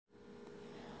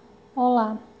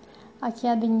Olá, aqui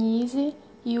é a Denise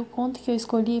e o conto que eu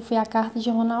escolhi foi a carta de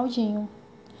Ronaldinho.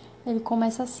 Ele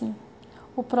começa assim: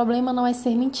 O problema não é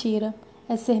ser mentira,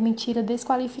 é ser mentira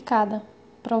desqualificada.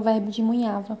 Provérbio de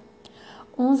Munhava.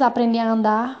 Uns aprendem a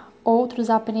andar, outros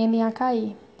aprendem a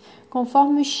cair.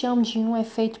 Conforme o chão de um é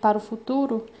feito para o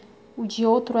futuro, o de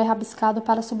outro é rabiscado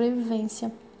para a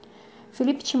sobrevivência.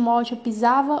 Felipe Timóteo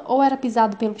pisava ou era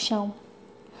pisado pelo chão?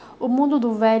 O mundo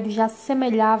do velho já se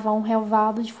semelhava a um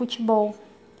relvado de futebol.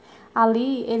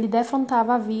 Ali ele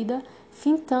defrontava a vida,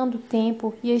 fintando o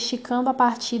tempo e esticando a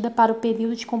partida para o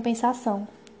período de compensação.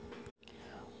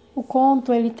 O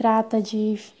conto ele trata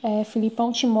de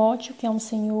Filipão Timóteo, que é um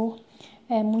senhor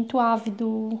muito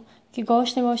ávido, que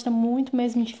gosta muito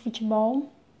mesmo de futebol.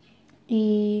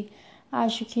 E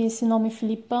acho que esse nome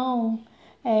Filipão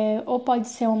ou pode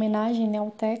ser uma homenagem, né, ao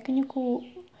técnico,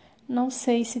 não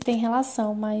sei se tem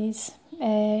relação, mas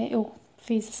eu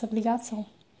fiz essa ligação.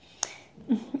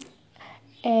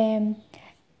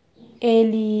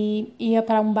 Ele ia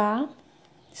para um bar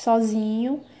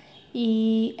sozinho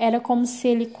e era como se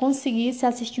ele conseguisse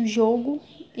assistir o jogo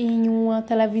em uma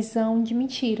televisão de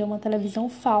mentira, uma televisão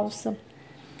falsa.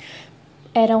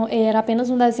 Era apenas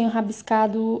um desenho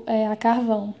rabiscado a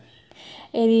carvão.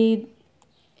 Ele,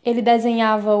 ele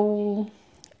desenhava o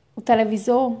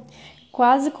televisor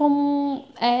quase como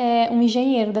um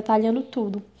engenheiro, detalhando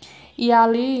tudo. E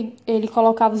ali ele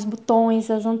colocava os botões,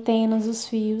 as antenas, os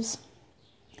fios.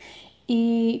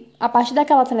 E a partir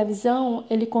daquela televisão,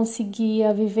 ele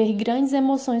conseguia viver grandes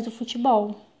emoções do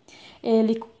futebol.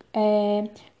 Ele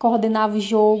coordenava os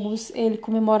jogos, ele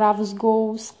comemorava os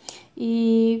gols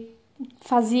e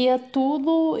fazia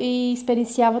tudo e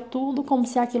experienciava tudo como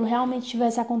se aquilo realmente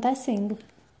estivesse acontecendo.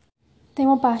 Tem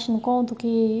uma parte no conto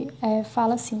que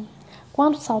fala assim: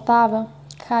 quando saltava,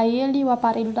 caía-lhe o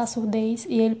aparelho da surdez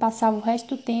e ele passava o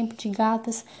resto do tempo de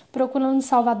gatas procurando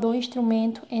salvador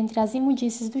instrumento entre as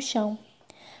imundícies do chão.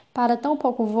 Para tão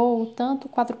pouco voo, tanto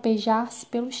quadrupejar-se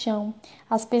pelo chão.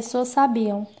 As pessoas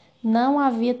sabiam, não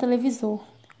havia televisor.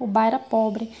 O bar era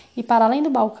pobre e para além do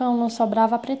balcão não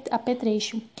sobrava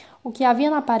apetrecho. O que havia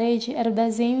na parede era o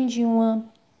desenho de um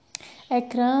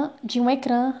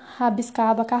ecrã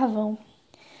rabiscado a carvão.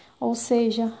 Ou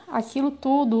seja, aquilo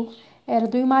tudo era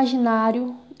do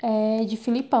imaginário de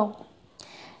Filipão.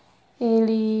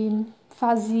 Ele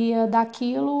fazia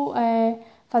aquilo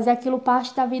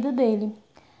parte da vida dele.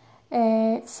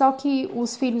 Só que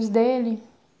os filhos dele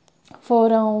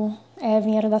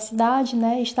vieram da cidade,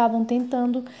 né? E estavam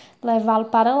tentando levá-lo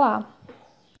para lá.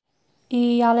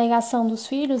 E a alegação dos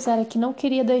filhos era que não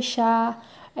queria deixar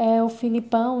o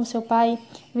Filipão, o seu pai,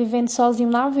 vivendo sozinho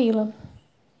na vila.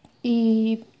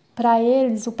 E para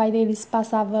eles, o pai deles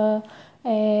passava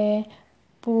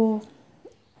por.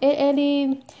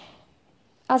 Ele.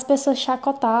 As pessoas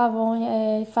chacotavam,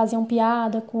 faziam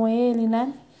piada com ele,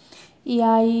 né? E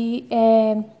aí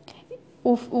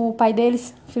o pai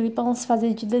deles, Filipão, se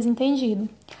fazia de desentendido.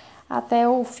 Até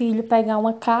o filho pegar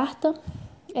uma carta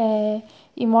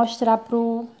e mostrar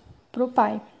pro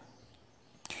pai,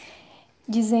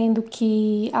 dizendo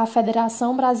que a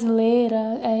Federação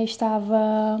Brasileira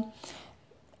estava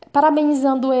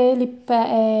parabenizando ele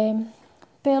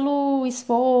pelo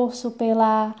esforço,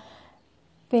 pela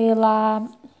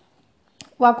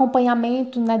o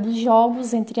acompanhamento, né, dos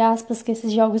jogos, entre aspas, que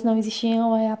esses jogos não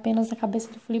existiam, apenas na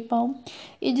cabeça do Filipão,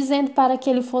 e dizendo para que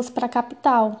ele fosse para a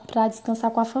capital, para descansar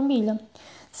com a família.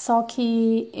 Só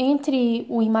que entre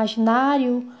o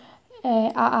imaginário,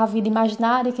 a vida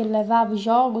imaginária que ele levava, os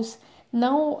jogos,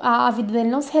 não, a vida dele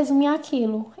não se resumia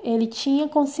àquilo. Ele tinha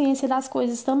consciência das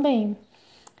coisas também.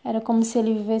 Era como se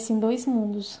ele vivesse em dois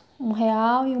mundos, um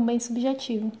real e um bem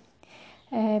subjetivo,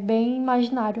 bem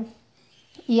imaginário.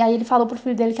 E aí ele falou pro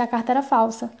filho dele que a carta era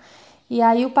falsa. E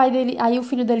aí o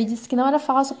filho dele disse que não era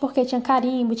falsa porque tinha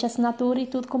carimbo, tinha assinatura e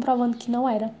tudo comprovando que não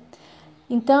era.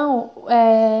 Então,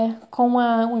 com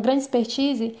uma grande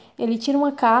expertise, ele tira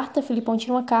uma carta, Filipão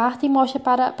tira uma carta e mostra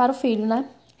para o filho, né?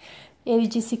 Ele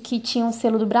disse que tinha um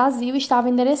selo do Brasil e estava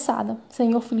endereçada: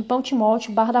 Senhor Filipão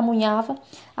Timóteo, Bar da Munhava,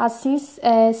 assim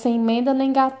sem emenda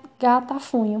nem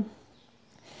gatafunho.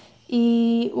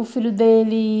 E o filho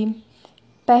dele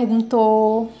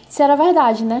perguntou se era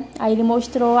verdade, né? Aí ele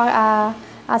mostrou a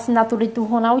assinatura do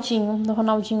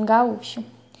Ronaldinho Gaúcho.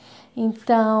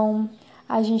 Então,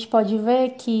 a gente pode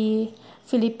ver que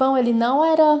Filipão, ele não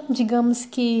era, digamos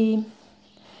que,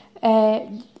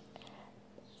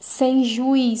 sem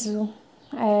juízo,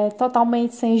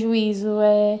 totalmente sem juízo,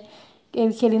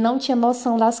 que ele não tinha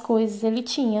noção das coisas, ele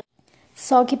tinha.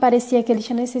 Só que parecia que ele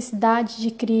tinha necessidade de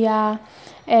criar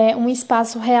um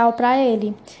espaço real para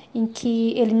ele, em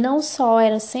que ele não só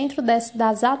era centro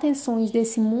das atenções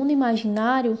desse mundo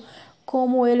imaginário,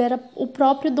 como ele era o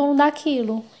próprio dono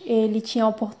daquilo. Ele tinha a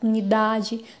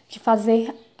oportunidade de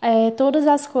fazer todas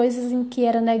as coisas em que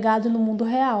era negado no mundo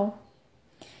real.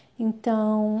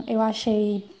 Então, eu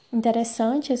achei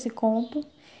interessante esse conto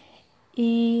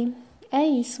e é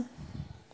isso.